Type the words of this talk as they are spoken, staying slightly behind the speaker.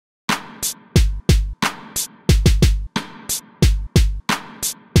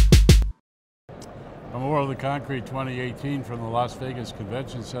From World of Concrete 2018 from the Las Vegas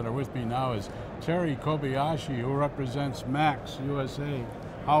Convention Center. With me now is Terry Kobayashi, who represents Max USA.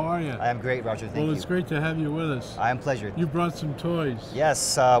 How are you? I am great, Roger. Thank you. Well, it's great to have you with us. I am pleasured. You brought some toys.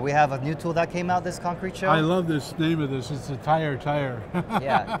 Yes, we have a new tool that came out this concrete show. I love this name of this. It's a tire.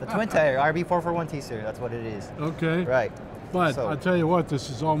 Yeah, the TwinTier RB441T, sir. That's what it is. Okay. Right. But I'll tell you what, this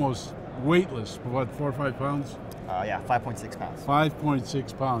is almost weightless. What, 4 or 5 pounds? Yeah, 5.6 pounds.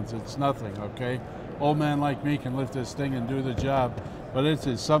 5.6 pounds. It's nothing, okay? Old man like me can lift this thing and do the job, but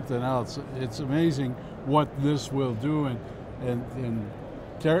it's something else. It's amazing what this will do, and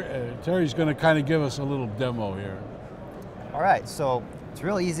Terry's going to kind of give us a little demo here. All right, so it's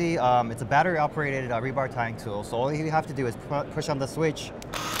real easy. It's a battery-operated rebar tying tool, so all you have to do is push on the switch,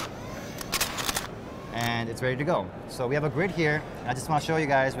 and it's ready to go. So we have a grid here. I just want to show you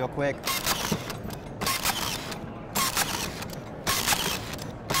guys real quick.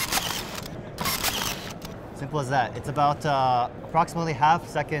 Simple as that. It's about approximately half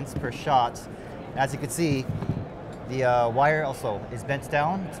seconds per shot. As you can see, the wire also is bent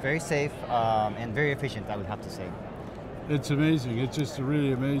down. It's very safe and very efficient, I would have to say. It's amazing. It's just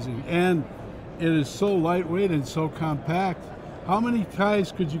really amazing. And it is so lightweight and so compact. How many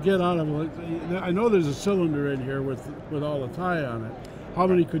ties could you get out of it? I know there's a cylinder in here with all the tie on it. How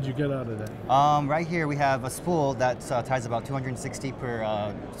many could you get out of that? Right here we have a spool that ties about 260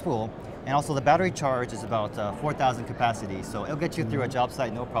 per spool. And also the battery charge is about 4,000 capacity. So it'll get you through a job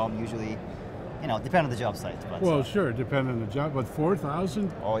site, no problem. Usually, you know, depend on the job site. But, well, sure, depend on the job, but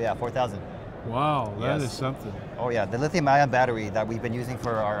 4,000? Oh yeah, 4,000. Wow, that is something. Oh yeah, the lithium-ion battery that we've been using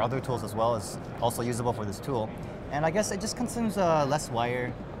for our other tools as well is also usable for this tool. And I guess it just consumes less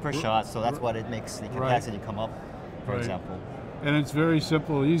wire per shot, so that's what it makes the capacity come up, for example. And it's very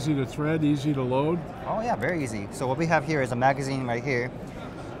simple, easy to thread, easy to load. Oh yeah, very easy. So what we have here is a magazine right here.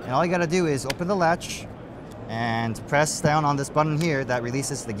 And all you gotta do is open the latch and press down on this button here that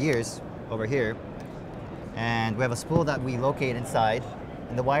releases the gears over here. And we have a spool that we locate inside.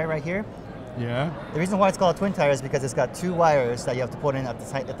 And the wire right here. Yeah. The reason why it's called a twin tire is because it's got 2 wires that you have to put in at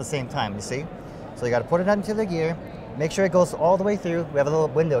the same time, you see? So you gotta put it into the gear, make sure it goes all the way through. We have a little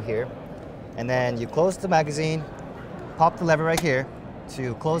window here. And then you close the magazine, pop the lever right here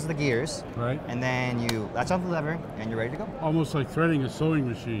to close the gears. Right. And then you latch on the lever and you're ready to go. Almost like threading a sewing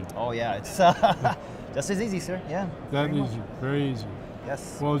machine. Oh yeah, it's just as easy, sir. Yeah. That is very easy.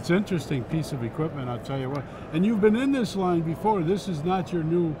 Yes. Well, it's an interesting piece of equipment, I'll tell you what. And you've been in this line before. This is not your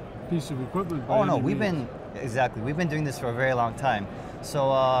new piece of equipment. Oh no, we've been doing this for a very long time.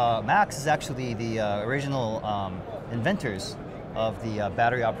 So Max is actually the original inventors of the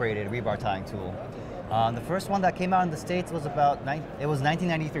battery-operated rebar tying tool. The first one that came out in the States was it was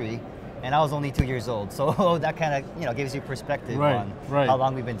 1993, and I was only 2 years old. So that kind of gives you perspective on how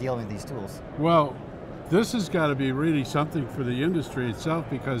long we've been dealing with these tools. Well, this has got to be really something for the industry itself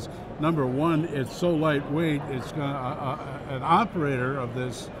because number one, it's so lightweight. It's gonna, an operator of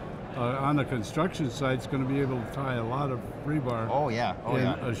this on a construction site is going to be able to tie a lot of rebar. Oh yeah, in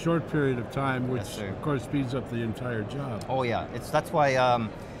a short period of time, which of course speeds up the entire job. Oh yeah, that's why.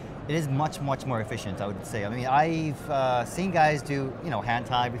 It is much more efficient, I would say. I mean, I've seen guys do, hand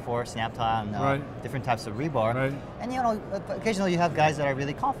tie before, snap tie on different types of rebar. Right. And, occasionally you have guys that are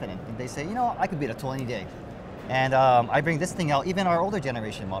really confident. And they say, I could beat a tool any day. And I bring this thing out, even our older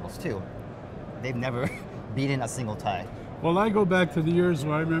generation models too. They've never beaten a single tie. Well, I go back to the years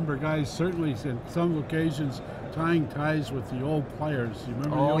where I remember guys certainly in some occasions tying ties with the old pliers. You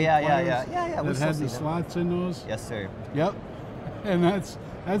remember the old pliers? Yeah. That had the slots in those? Yes, sir. Yep. And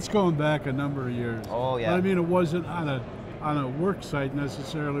that's going back a number of years. Oh yeah. But I mean, it wasn't on a work site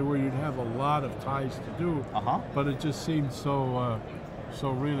necessarily where you'd have a lot of ties to do. But it just seemed so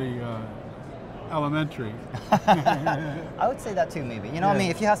really elementary. I would say that too, maybe. I mean,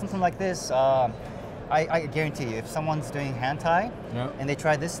 if you have something like this, I guarantee you, if someone's doing hand tie and they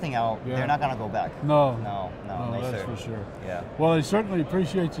try this thing out, they're not gonna go back. No, that's for sure. Yeah. Well, I certainly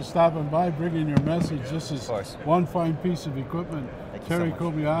appreciate you stopping by, bringing your message. This is one fine piece of equipment. Terry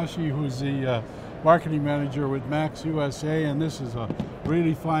Kobayashi, who's the marketing manager with Max USA, and this is a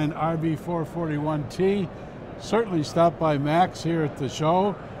really fine RB441T. Certainly stop by Max here at the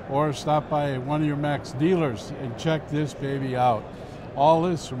show, or stop by one of your Max dealers and check this baby out. All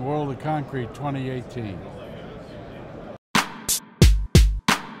this from World of Concrete 2018.